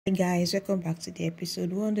Hi guys, welcome back to the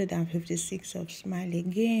episode 156 of Smile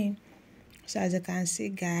Again. So as you can see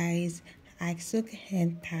guys, I took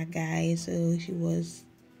her guys, so she was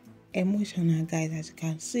emotional guys. As you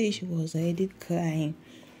can see, she was already crying.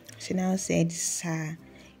 She now said sir,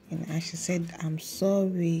 and she said I'm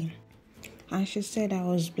sorry, and she said I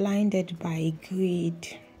was blinded by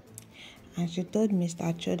greed, and she told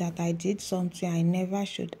Mr. Cho that I did something I never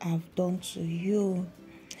should have done to you.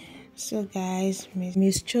 So guys,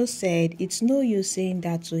 Miss Cho said, it's no use saying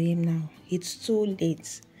that to him now. It's too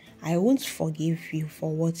late. I won't forgive you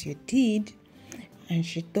for what you did. And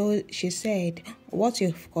she said, what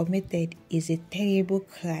you've committed is a terrible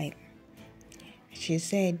crime. She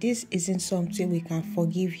said, this isn't something we can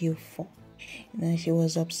forgive you for. She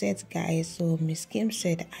was upset, guys. So Miss Kim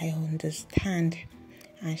said, I understand.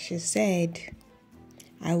 And she said,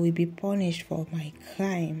 I will be punished for my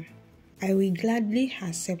crime. I will gladly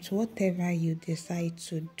accept whatever you decide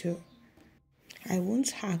to do. I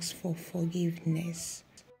won't ask for forgiveness.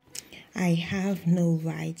 I have no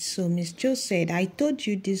right. So Miss Cho said, I told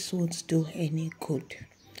you this won't do any good.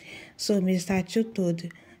 So Mr. Cho told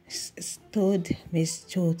Miss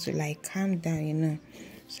Cho to calm down,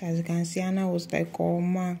 So as you can see, Anna was like, oh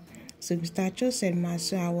ma. So Mr. Cho said, ma,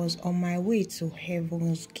 so I was on my way to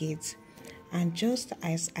heaven's gate. And just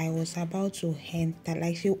as I was about to enter,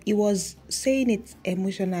 he was saying it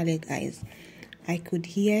emotionally, guys. I could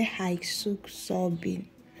hear Haisuk sobbing.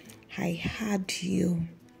 I heard you.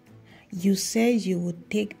 You said you would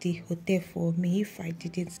take the hotel for me if I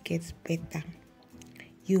didn't get better.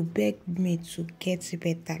 You begged me to get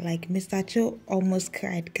better. Mr. Cho almost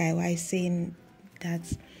cried, guy, while saying that.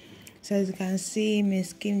 So as you can see,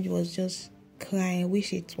 Miss Kim was just crying,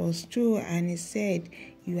 wish it was true, and he said,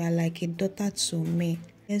 you are like a daughter to me.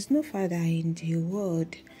 There's no father in the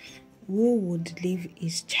world who would leave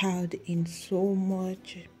his child in so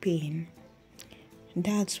much pain.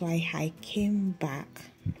 That's why I came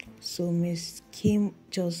back. So Miss Kim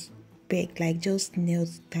just begged, just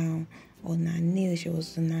knelt down on her knee. She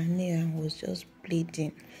was on her knee and was just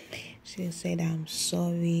pleading. She said, I'm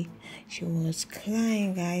sorry. She was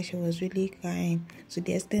crying, guys. She was really crying to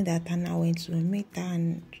the extent that Anna went to meet her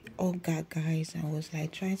and hugged her, guys, and was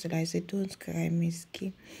trying to say, don't cry, Miss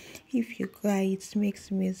Kim. If you cry, it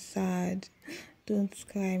makes me sad. Don't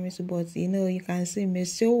cry, Miss. But you can see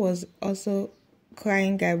Miss Jo was also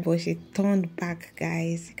crying, guys, but she turned back,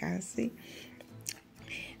 guys. You can see.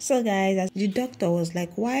 So guys, the doctor was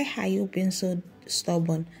like, why are you being so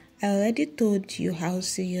stubborn? I already told you how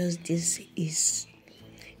serious this is.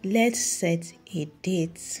 Let's set a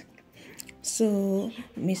date. So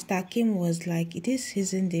Mr. Kim was like, this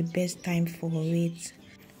isn't the best time for it.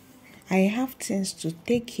 I have things to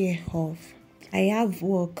take care of. I have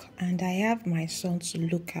work and I have my son to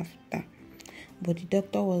look after. But the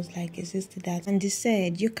doctor was like, is this that? And he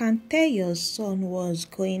said, you can tell your son what's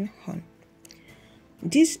going on.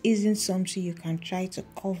 This isn't something you can try to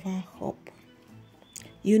cover up.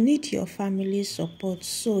 You need your family support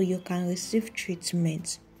so you can receive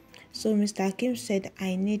treatment. So Mr. Kim said,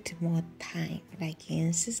 I need more time. He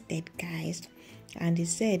insisted, guys. And he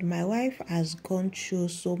said, my wife has gone through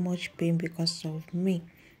so much pain because of me.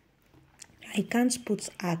 I can't put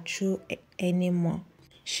her through anymore.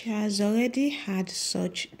 She has already had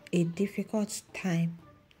such a difficult time.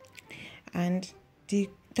 And the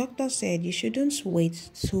doctor said, you shouldn't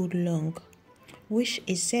wait too long. Which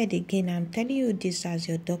he said again, I'm telling you this as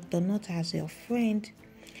your doctor, not as your friend.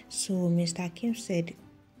 So Mr. Kim said,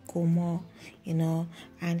 Komo,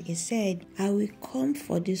 and he said, I will come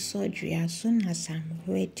for this surgery as soon as I'm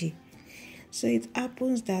ready. So it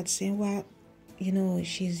happens that while,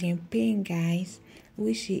 she's in pain, guys,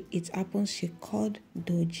 it happens she called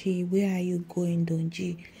Doji. Where are you going,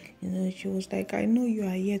 Doji? She was like, I know you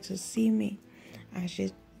are here to see me. And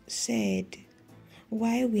she said,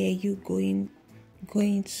 why were you going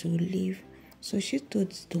to leave? So she told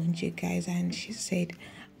Donghea, guys, and she said,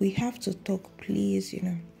 we have to talk, please,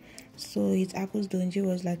 So it happens Donghea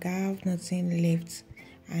was like, I have nothing left.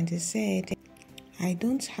 And he said, I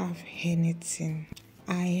don't have anything.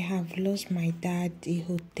 I have lost my dad, the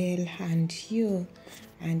hotel, and you.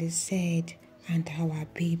 And he said, and our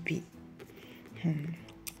baby.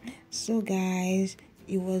 So guys,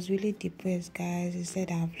 he was really depressed, guys. He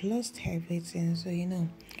said, I've lost everything.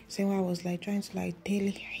 So I was trying to tell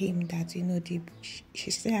him that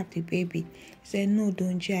she still have the baby. He said, no,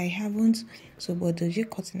 Donghea, I haven't. So but Donghea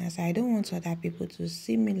cut in and said, I don't want other people to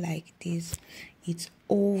see me like this. It's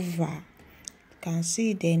over. You can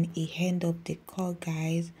see then he end up the call,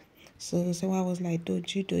 guys. So I was like,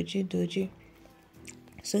 Donghea.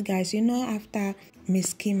 So guys, after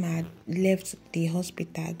Miss Kim had left the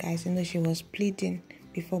hospital, guys, she was pleading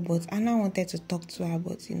before, but Anna wanted to talk to her,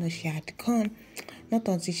 but she had gone. Not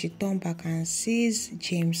until she turned back and sees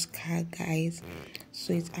James' car, guys.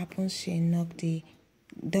 So it happens she knocked the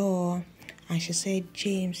door and she said,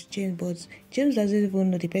 James, but James doesn't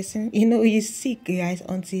even know the person, he's sick, guys,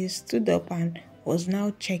 until he stood up and was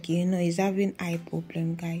now checking, he's having eye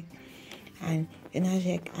problem, guys. And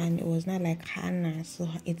check, and it was not like Hannah. So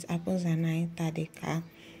it happens and I entered the car.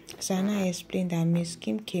 So Hannah explained that Miss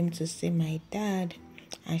Kim came to see my dad,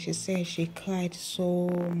 and she said she cried so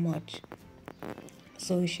much.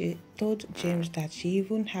 So she told James that she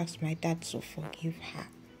even asked my dad to forgive her.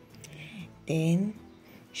 Then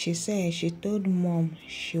she said she told mom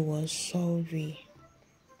she was sorry,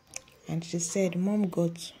 and she said mom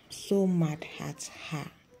got so mad at her,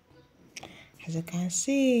 as you can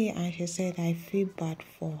see, and she said I feel bad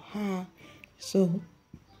for her. So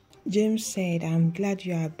James said, I'm glad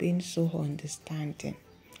you are being so understanding.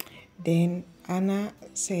 Then Anna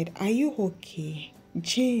said, are you okay,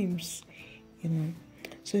 James?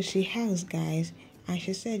 So she asked, guys, and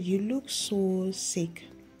she said, you look so sick.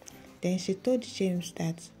 Then she told James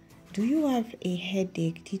that, do you have a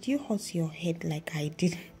headache? Did you hurt your head like I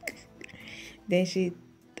did? Then she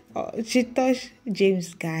touched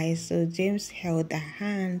James, guys. So James held her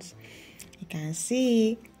hands. You can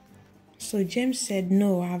see. So James said,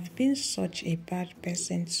 no, I've been such a bad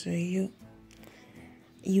person to you.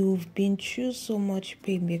 You've been through so much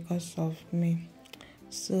pain because of me.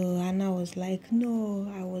 So Anna was like,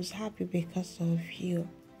 no, I was happy because of you.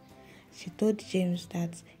 She told James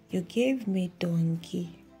that you gave me Donghea.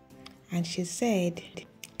 And she said,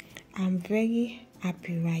 I'm very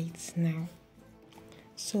happy right now.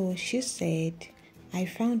 So she said, I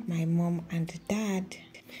found my mom and dad,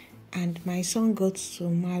 and my son got to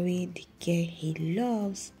marry the girl he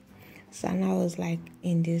loves. So Anna was like,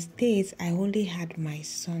 in the States, I only had my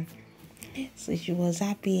son. So she was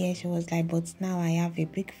happy, and she was like, but now I have a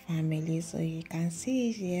big family. So you can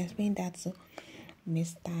see she explained that to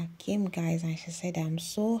Mr. Kim, guys, and she said, I'm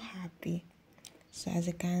so happy. So as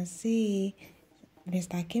you can see,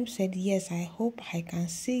 Mr. Kim said, yes, I hope I can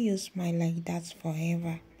see you smile like that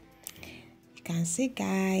forever. You can see,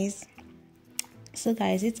 guys. So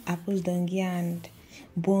guys, it's Apple's Donghea and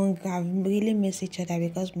Bong have really missed each other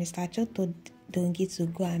because Mr. Cho told Donghea to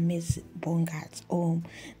go and miss Bong at home,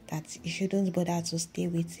 that he shouldn't bother to stay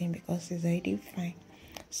with him because he's already fine.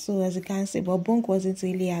 So as you can see, but Bong wasn't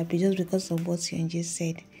really happy just because of what Yonji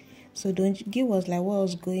said. So Donghea was like, what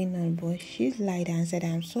was going on? But she lied and said,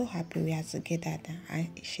 I'm so happy we are together. And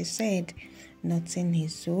she said, nothing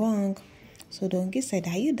is wrong. So Donghea said,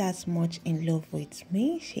 are you that much in love with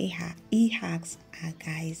me? He asked her,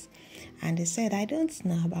 guys. And he said, I don't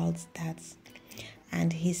know about that.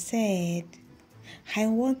 And he said, I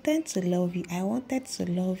wanted to love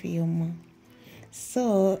you, Mom.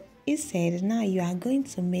 So he said, now you are going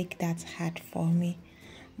to make that hard for me.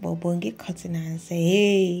 But Donghea cut in and said,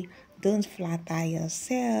 hey, don't flatter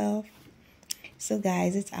yourself. So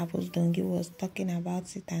guys, it's Apple's Donghea was talking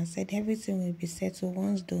about it and said everything will be settled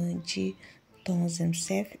once Donghea turns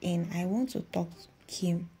himself in. I want to talk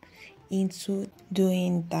Kim into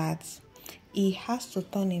doing that. He has to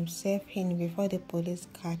turn himself in before the police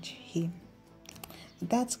catch him.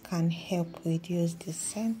 That can help reduce the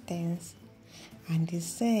sentence. And he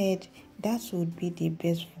said that would be the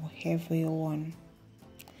best for everyone.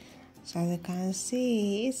 So as you can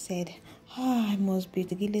see, he said, I must be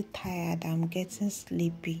really tired. I'm getting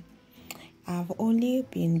sleepy. I've only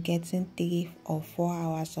been getting 3 or 4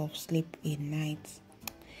 hours of sleep a night.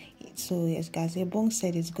 So as you can see, Bong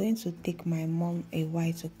said it's going to take my mom a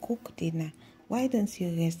while to cook dinner. Why don't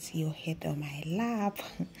you rest your head on my lap?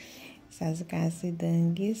 So as you can see,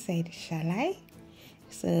 Donghea said, shall I?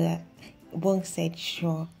 So Bong said,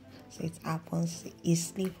 sure. So it happens, he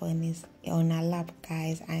sleep on her lap,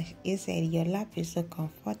 guys, and he said, your lap is so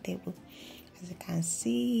comfortable. As you can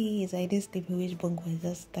see, he's already sleeping, which Bong was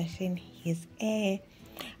just touching his hair,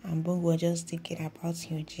 and Bong was just thinking about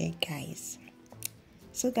Hyunjae, guys.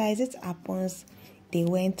 So guys, it happens, they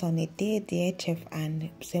went on a date, the chef and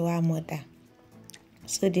Sewa mother.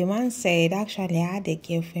 So the man said, actually, I had a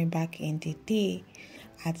girlfriend back in the day.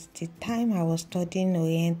 At the time, I was studying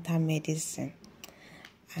Oriental medicine.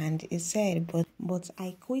 And he said, but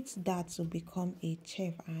I quit that to become a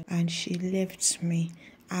chef, and she left me.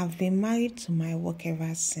 I've been married to my work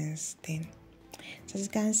ever since then. So as you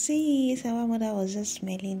can see, our mother was just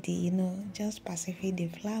smelling the, just pacific the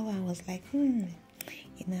flower, and was like,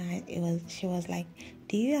 she was like,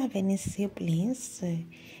 do you have any siblings? So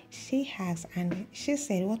she asked, and she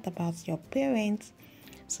said, what about your parents?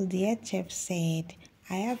 So the head chef said,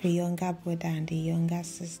 I have a younger brother and a younger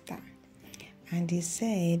sister. And he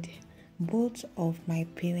said, both of my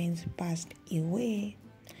parents passed away.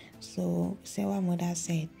 So Sewa mother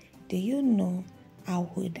said, do you know how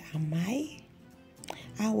old am I?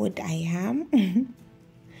 How old I am?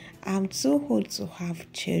 I'm too old to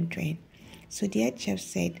have children. So the head chef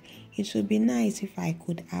said, it would be nice if I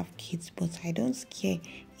could have kids, but I don't care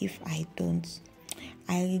if I don't.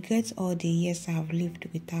 I regret all the years I've lived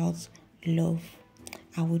without love.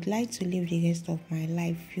 I would like to live the rest of my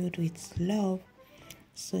life filled with love.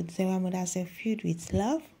 So the Sewa mother said, filled with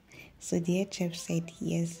love? So the head chef said,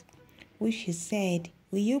 yes. Which she said,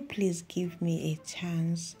 will you please give me a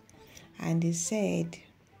chance? And he said,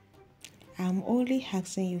 I'm only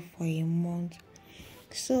asking you for a month.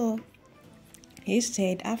 So he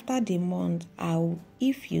said, after the month,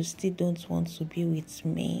 if you still don't want to be with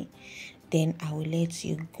me, then I will let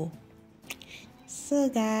you go. So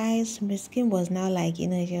guys, Miss Kim was now like, she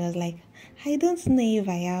was like, I don't know if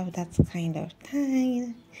I have that kind of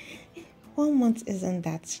time. 1 month isn't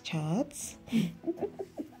that short.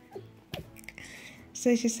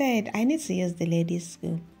 So she said, I need to use the ladies'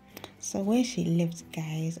 school. So when she left,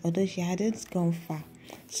 guys, although she hadn't gone far,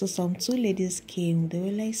 so some 2 ladies came. They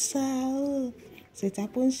were like, so it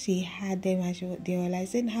happened she had them and they were like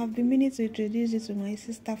saying, I've been meaning to introduce you to my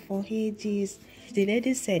sister for ages. The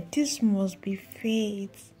lady said, this must be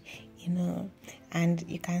fate, and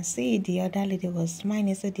you can see the other lady was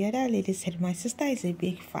smiling. So the other lady said, my sister is a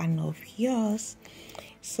big fan of yours.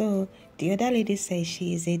 So the other lady said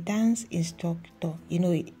she is a dance instructor.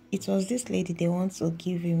 It was this lady they want to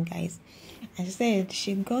give him, guys. And she said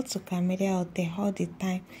she got to Camellia Hotel all the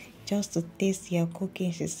time just to taste your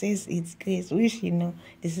cooking. She says it's great, which,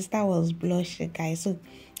 the sister was blushing, guys. So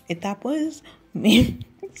it happens,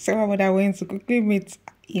 someone would have went to quickly meet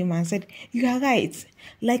him and said, you are right,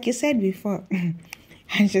 like you said before.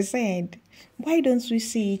 And she said, why don't we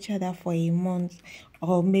see each other for a month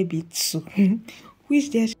or maybe 2?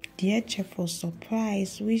 Which the head chef was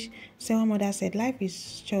surprised, which Sewa mother said, life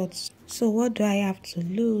is short, so what do I have to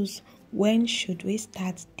lose? When should we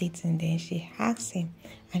start dating? Then she asked him,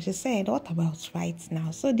 and she said, what about right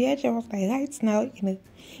now? So the head chef was like, right now,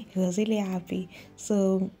 he was really happy.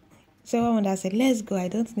 So Sewa mother said, let's go, I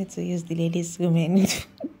don't need to use the ladies' room anymore.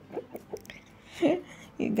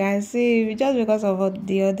 You can see, just because of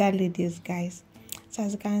the other ladies, guys. So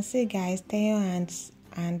as you can see, guys, Theo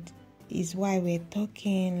and his wife were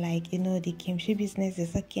talking, like, the kimchi business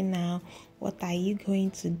is working now. What are you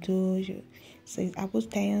going to do? So Abu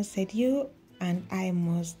Tayon said, you and I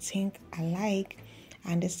must think alike.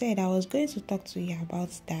 And they said, I was going to talk to you about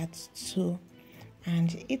that too.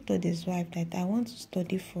 And he told his wife that I want to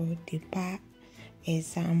study for the bar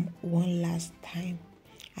exam one last time.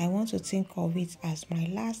 I want to think of it as my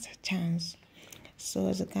last chance. So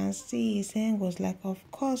as you can see, his saying was like, of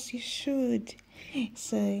course you should.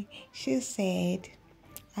 So she said,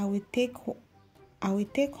 I will take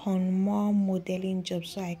on more modeling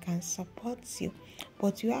jobs so I can support you.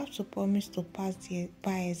 But you have to promise to pass the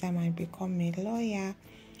bar exam and become a lawyer.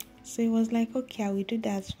 So he was like, okay, I will do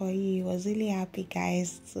that for you. He was really happy,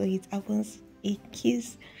 guys. So it happens, he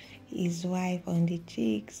kissed his wife on the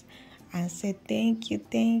cheeks and said, thank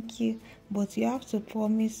you. But you have to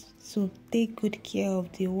promise to take good care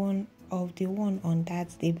of the one on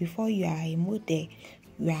that day. Before you are a model,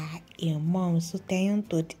 you are a mom. So Taeyong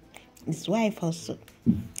told his wife also.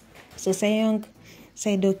 So Taeyong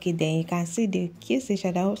said, okay, then you can see they kiss each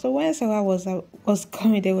other. So when Sewa was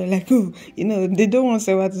coming, they were like, oh, they don't want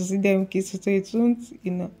Sewa to see them kiss, so it won't,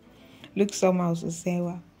 look somehow to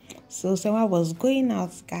Sewa. So Sewa was going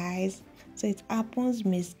out, guys. So it happens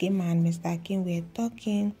Miss Kim and Mr. Kim were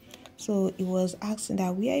talking. So he was asking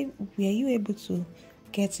that were you able to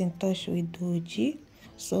get in touch with Doji?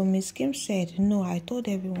 So Miss Kim said, no, I told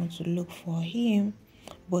everyone to look for him,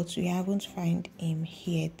 but we haven't found him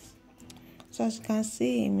yet. So as you can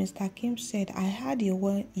see, Mr. Kim said, I heard you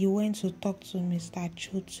went to talk to Mr.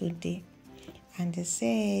 Chu today. And they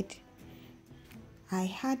said, I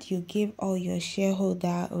heard you gave all your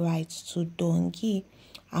shareholder rights to Donghea.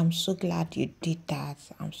 I'm so glad you did that.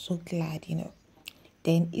 I'm so glad,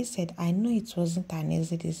 Then he said, I know it wasn't an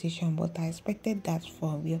easy decision, but I expected that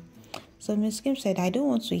from you. So Miss Kim said, I don't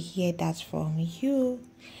want to hear that from you.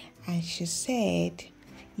 And she said,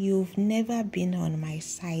 you've never been on my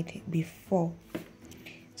side before.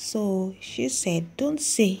 So she said, don't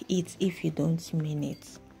say it if you don't mean it.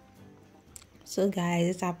 So guys,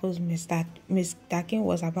 this happens. Mr. Kim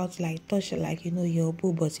was about to touch her, your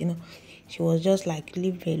boo, but she was just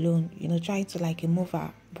leave alone, trying to remove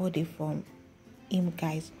her body from him,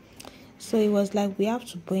 guys. So it was like we have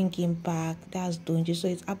to bring him back. That's Donji. So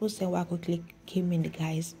it's Apple Senwa quickly came in,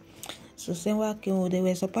 guys. So Senwa came. They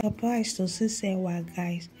were surprised to see Senwa,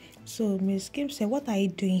 guys. So Miss Kim said, "What are you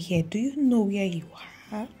doing here? Do you know where you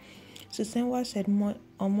are?" So Senwa said,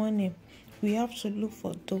 "On morning, we have to look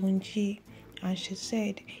for Donji." And she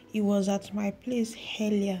said, "He was at my place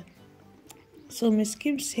earlier." So Miss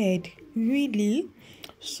Kim said, "Really?"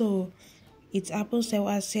 So it happened.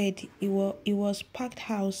 Sewa said he was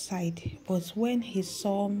parked outside, but when he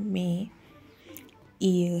saw me,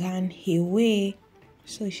 he ran away.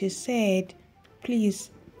 So she said,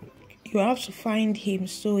 "Please, you have to find him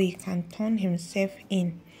so he can turn himself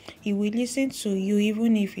in. He will listen to you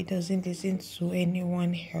even if he doesn't listen to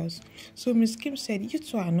anyone else." So Miss Kim said, "You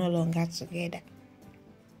two are no longer together."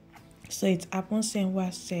 So it happened.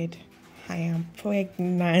 Senwa said, "I am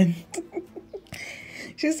pregnant."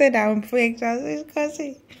 She said, "I'm pregnant." Because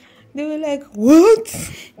they were like,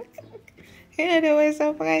 "What?" They were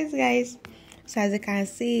surprised, guys. So as you can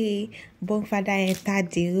see, Bongfather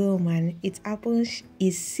entered the room and it happens,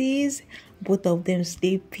 he sees both of them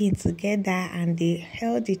sleeping together and they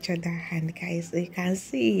held each other hand, guys. So you can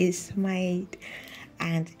see he smiled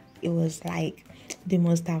and it was like they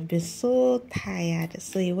must have been so tired.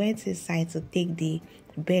 So he went inside to take the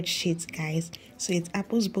bed sheets, guys. So it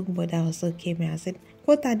happens book mother also came in and said,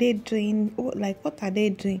 "What are they doing? What are they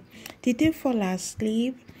doing? Did they fall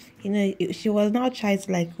asleep?" She was now trying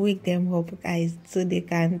to wake them up, guys, so they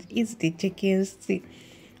can eat the chicken stick.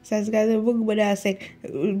 So as guys, the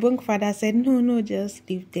bunk father said, "No, just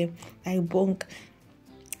leave them." Bunk.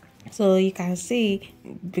 So you can see,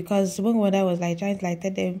 because bunk mother was trying to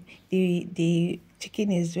tell them the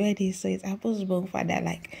chicken is ready. So it happens bunk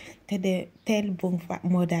father tell bunk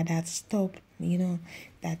mother that stop,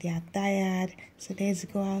 that they are tired. So let's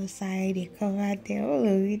go outside. They cover them. Oh,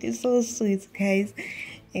 it is so sweet, guys.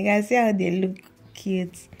 You can see how they look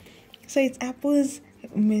cute. So it happens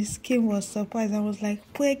Miss Kim was surprised. I was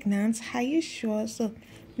like, "Pregnant? Are you sure?" So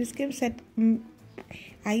Miss Kim said,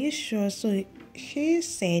 "Are you sure?" So she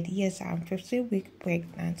said, "Yes, I'm 15-week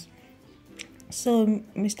pregnant." So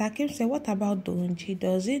Mr. Kim said, "What about Donji?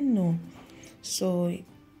 Does he know?" So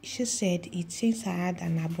she said, "It thinks I had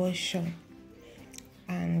an abortion.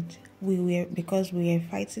 And because we were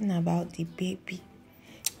fighting about the baby."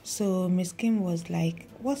 So Miss Kim was like,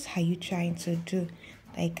 "What are you trying to do?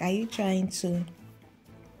 Are you trying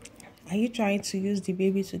to use the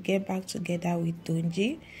baby to get back together with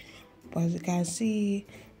Donji?" But you can see,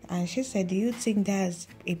 and she said, "Do you think that's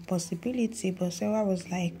a possibility?" But Sarah was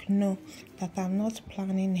like, "No, that I'm not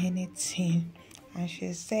planning anything." And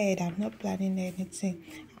she said, "I'm not planning anything,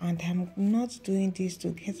 and I'm not doing this to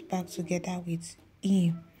get back together with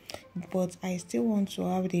him. But I still want to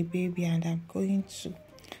have the baby, and I'm going to."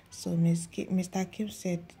 So Mr. Kim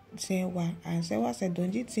said, "Sewa," and Sewa said,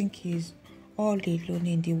 "Don't you think he's all alone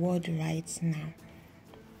in the world right now?"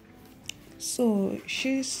 So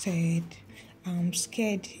she said, "I'm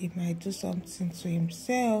scared he might do something to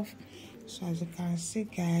himself." So as you can see,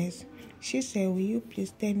 guys, she said, "Will you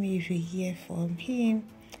please tell me if you hear from him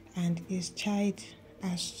and his child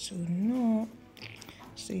has to know?"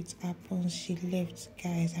 So it happens she left,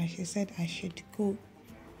 guys, and she said I should go.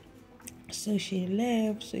 So she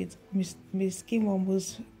left. So it's Miss Kim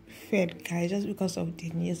almost fell, guys, just because of the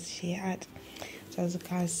news she had. So as you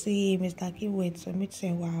can see, Mr. Kim went to meet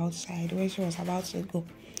Senwa outside when she was about to go.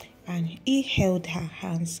 And he held her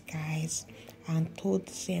hands, guys, and told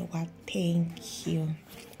Senwa, "Thank you."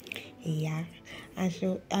 Yeah.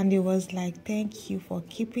 And it was like, "Thank you for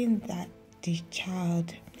keeping the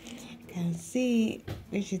child." You can see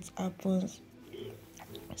which it happens.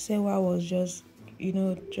 Senwa was just,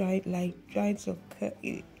 trying to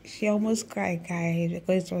she almost cried, guys,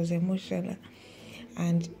 because it was emotional.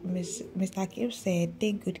 And Mr. Kim said,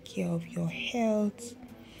 "Take good care of your health."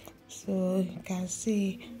 So you can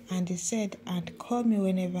see, and he said, "And call me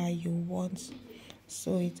whenever you want."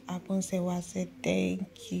 So it happens. Sewa said,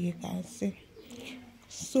 "Thank you." You can see.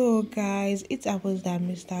 So guys, it happens that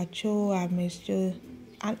Mr. Cho and Miss Cho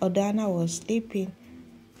and Odana was sleeping.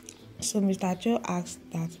 So Mr. Cho asked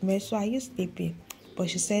that, "Meso, are you sleeping?" But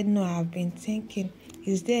she said, "No, I've been thinking.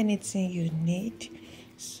 Is there anything you need?"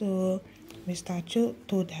 So Mr. Cho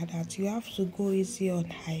told her that you have to go easy on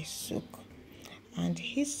Haisuk. And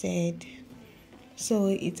he said, so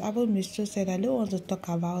it happened, Miss Cho said, "I don't want to talk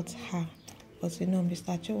about her." But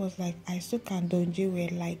Mr. Cho was like, Haisuk and Donji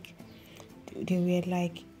they were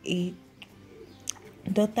like a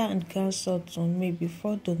daughter and grandson to me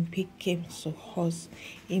before Dongpi came to us.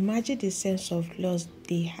 Imagine the sense of loss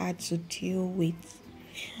they had to deal with.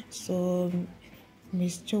 So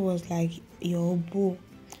Miss Cho was like, "Your boo."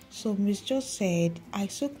 So Miss Jo said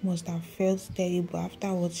Isaac must have felt terrible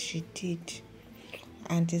after what she did.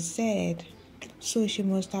 And they said, so she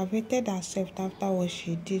must have hated herself after what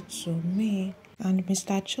she did to me. And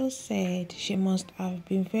Mr. Cho said she must have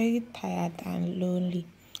been very tired and lonely.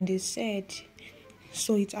 They said,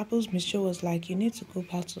 so it happens Miss Cho was like, you need to go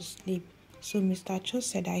back to sleep. So Mr. Cho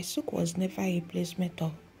said Isaac was never a replacement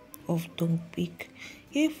of Dongbik.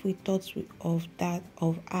 If we thought of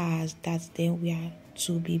ours that then we are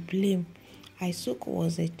to be blamed, Isaac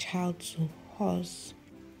was a child to us.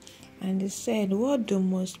 And they said, what do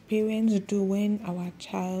most parents do when our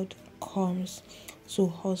child comes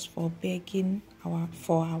to us for begging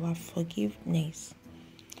for our forgiveness?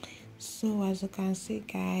 So as you can see,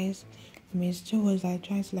 guys, Miss Jo was like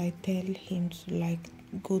trying to like tell him to like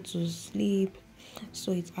go to sleep.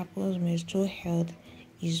 So it happens Miss Jo held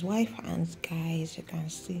his wife's hands, guys, you can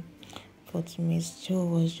see. But Miss Jo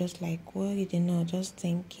was just like worried, just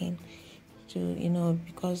thinking to,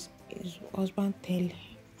 because his husband tell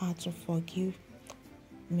her to forgive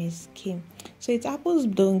Miss Kim. So it happens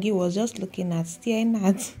Donghea was just staring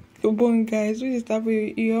at Bong, guys, which is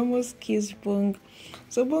happening. He almost kissed Bong.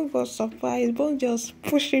 So Bong was surprised. Bong just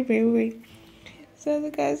pushed him away. So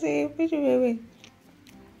the guy said, push him away.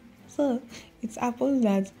 So it happens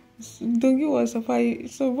that Donghea was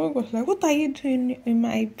surprised. So Bong was like, what are you doing in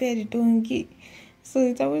my bed, Donghea? So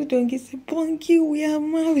it happens Donghea said, Bongi, we are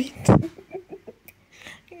married.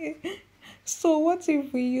 So what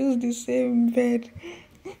if we use the same bed?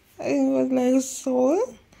 It was like, so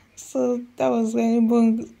that was when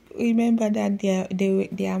Bong remember that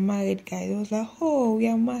they are married, guys. It was like, oh, we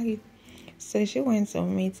are married. So she went to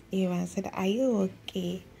meet Eva and said, are you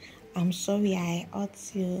okay? I'm sorry I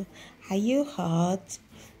hurt you. Are you hurt?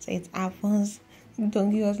 So it happens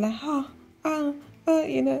Donghea was like, oh,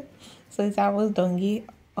 So it happens Donghea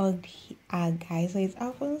hugged her, guys. So it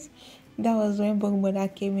happens that was when Bong mother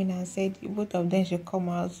came in and said both of them should come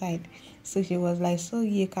outside. So she was like, so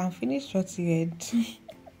you can finish what you had.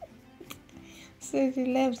 So she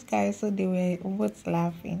left, guys. So they were both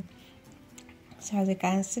laughing. So as you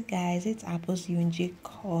can see, guys, it happens Yunji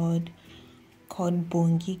called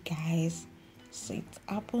Bongi, guys. So it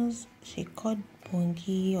happens she called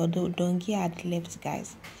Bongi, although Donghea had left,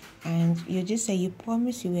 guys. And you just say you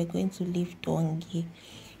promised you were going to leave Donghea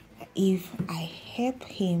if I help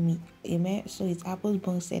him. So it happens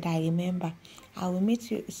Bong said, I remember. I will meet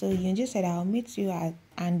you. So you just said, I'll meet you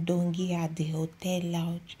and Donghea at the hotel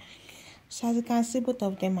lounge. So as you can see, both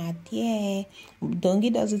of them are there.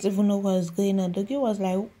 Donghea doesn't even know what's going on. Donghea was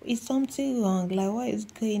like, is something wrong? Like, what is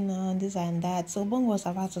going on? This and that. So Bong was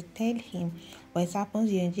about to tell him. But it happens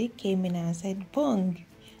Yunji came in and said, Bong.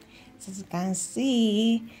 So as you can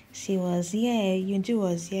see, she was here. Yunji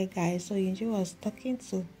was here, guys. So Yunji was talking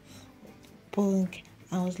to Bong.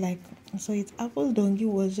 I was like, so it happens Donghea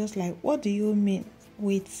was just like, what do you mean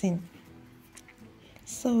waiting?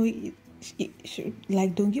 So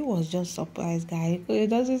Donghea was just surprised, guys, because it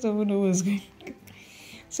doesn't even know what's going on.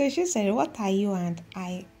 So she said, what you and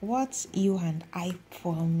I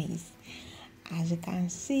promise? As you can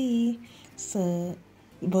see, so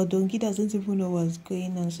but Donghea doesn't even know what's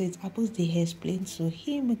going on. So it happens they explained to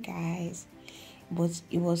him, guys. But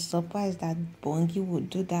he was surprised that Bongi would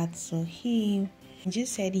do that to him. He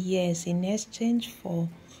just said yes in exchange for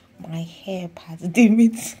my help at the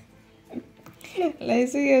meeting. Like,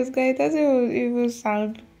 serious, guys, it doesn't even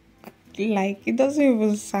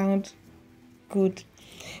sound good.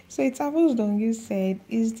 So it happens Donghea said,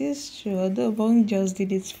 is this true? Although Bong just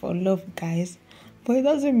did it for love, guys. But it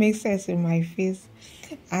doesn't make sense in my face.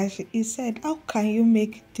 And he said, how can you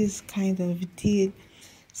make this kind of deal?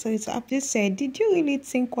 So it's Abdi said, did you really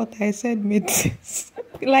think what I said made sense?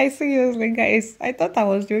 Like, seriously, guys, I thought I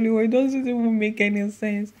was the only one. It doesn't even make any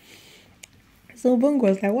sense. So Bong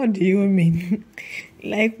was like, what do you mean?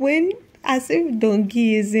 Like, as if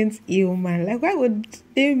Donghea isn't human. Like, why would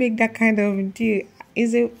they make that kind of deal?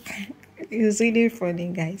 It's really funny,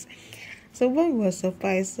 guys. So Bong was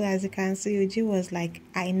surprised. So as you can see, Uji was like,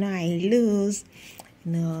 I know I lose.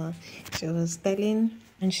 She was telling,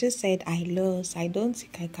 and she said, I lose. I don't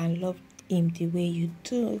think I can love him the way you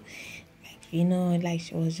do. Like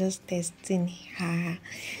she was just testing her.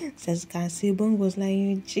 So as you can see, Bong was like,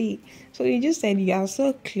 Uji. So you just said, you are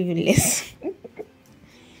so clueless.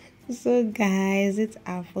 So guys, it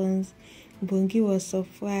happens. Bongi was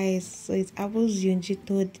surprised. So it happens Yunji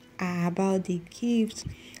told her about the gift.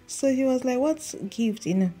 So he was like, what's gift,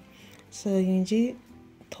 So Yunji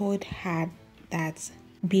told her that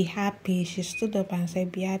be happy. She stood up and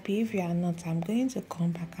said, be happy. If you are not, I'm going to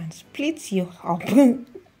come back and split you up.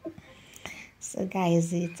 So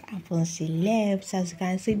guys, it happened. She left. As you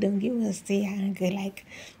can see, Donghea was still angry. Like,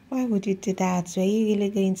 why would you do that? Were you really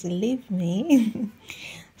going to leave me?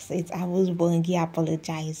 So it happens. Donghea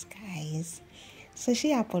apologized, guys. So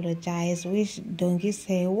she apologized, which Donghea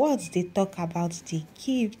said, what's the talk about the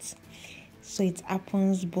gift? So it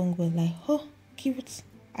happens. Bong was like, oh, gift.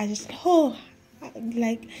 I just, oh,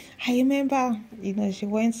 like, I remember, she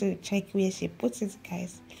went to check where she put it,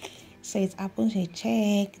 guys. So it happens, she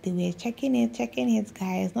checked, they were checking it,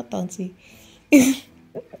 guys, not until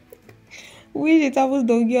which it happens,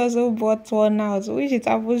 Donghea also bought one out, which it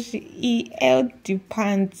happens, he held the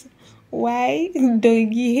pants. Why?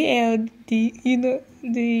 Donghea held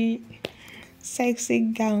the sexy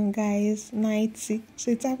gown, guys, 90. So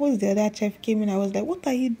it happens the other chef came in, I was like, what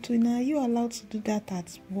are you doing? Are you allowed to do that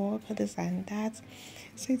at work? This and that.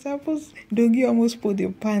 So it happens, Donghea almost put the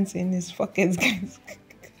pants in his pockets, guys.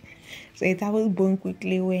 So it happens, Bone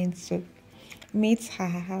quickly went to meet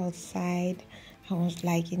her outside. I was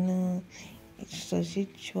like, so she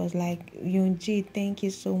was like, Yunji, thank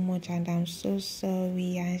you so much, and I'm so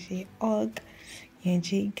sorry. And she hugged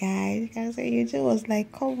Yunji, guys. I said, Yunji was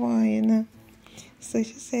like, come on, So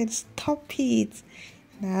she said, stop it.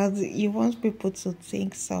 Now you want people to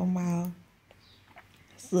think somehow.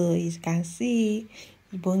 So you can see,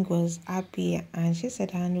 Bong was happy, and she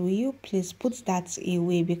said, and will you please put that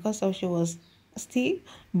away, because of she was still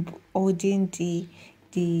holding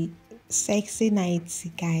the sexy 90,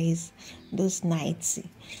 guys, those 90.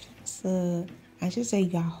 So, and she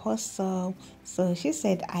said, you are awesome. So she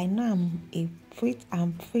said, I know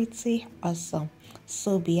I'm pretty awesome.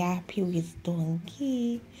 So be happy with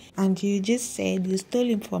Donghea. And you just said you stole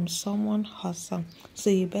him from someone awesome. So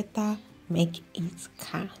you better make it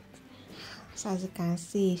count. So as you can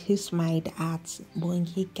see, she smiled at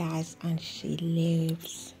Donghea, guys, and she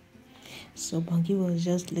leaves. So Donghea was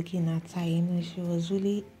just looking at her, she was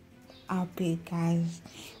really happy, guys.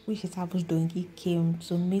 Which it happens, Donghea came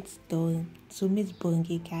to meet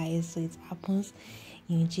Donghea, guys. So it happens,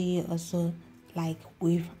 Yunji also like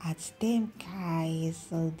wave at them, guys.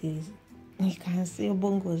 So you can see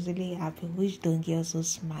Bong was really happy, which Donghea also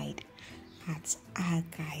smiled at her,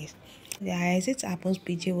 guys. Guys, it happens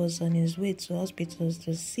PJ was on his way to hospitals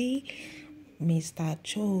to see Mr.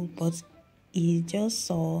 Cho, but he just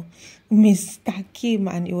saw Mr. Kim,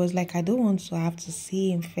 and he was like, I don't want to have to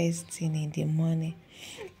see him first thing in the morning.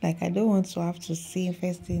 Like, I don't want to have to see him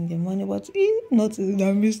first thing in the morning. But he noticed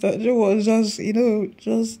that Mr. Joe was just,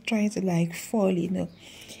 just trying to like fall,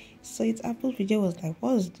 So it happened, PJ was like,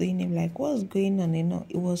 what's doing him? Like, what's going on?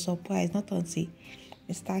 It was surprised, not until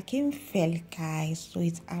Mr. Kim fell, guys. So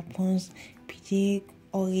it happens, PJ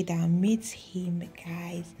hurried and meet him,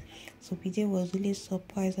 guys. So PJ was really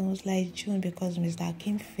surprised and was like, June, because Mr.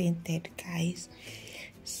 Kim fainted, guys.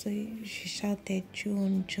 So she shouted,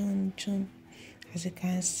 June, June, June. As you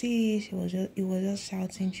can see, he was just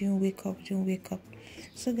shouting, June, wake up, June, wake up.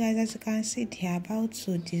 So guys, as you can see, they are about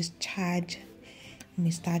to discharge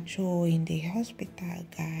Mr. Cho in the hospital,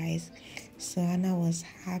 guys. So Anna was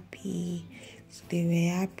happy. So they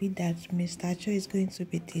were happy that Mr. Cho is going to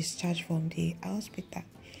be discharged from the hospital.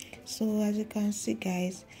 So as you can see,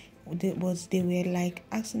 guys, they were like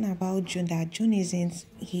asking about June, that June isn't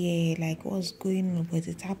here, like what's going on. But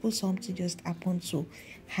it happened, something just happened to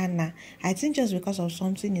Hannah. I think just because of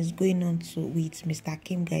something is going on with Mr.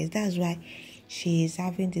 Kim, guys, that's why she is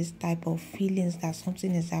having this type of feelings that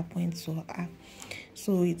something is happening to her.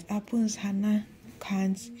 So it happens, Hannah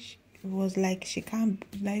it was like she can't,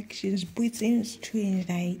 like she's breathing strange,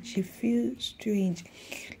 like she feels strange,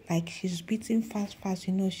 like she's breathing fast,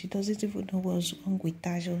 she doesn't even know what's wrong with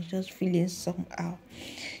her. She was just feeling somehow.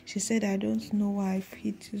 She said, I don't know why I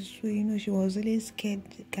feel this way, she was really scared,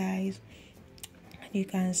 guys. And you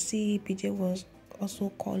can see PJ was also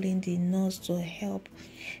calling the nurse to help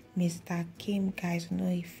Mr. Kim, guys.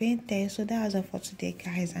 He fainted. So that was all for today,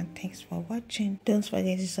 guys, and thanks for watching. Don't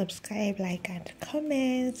forget to subscribe, like, and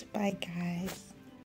comment. Bye, guys.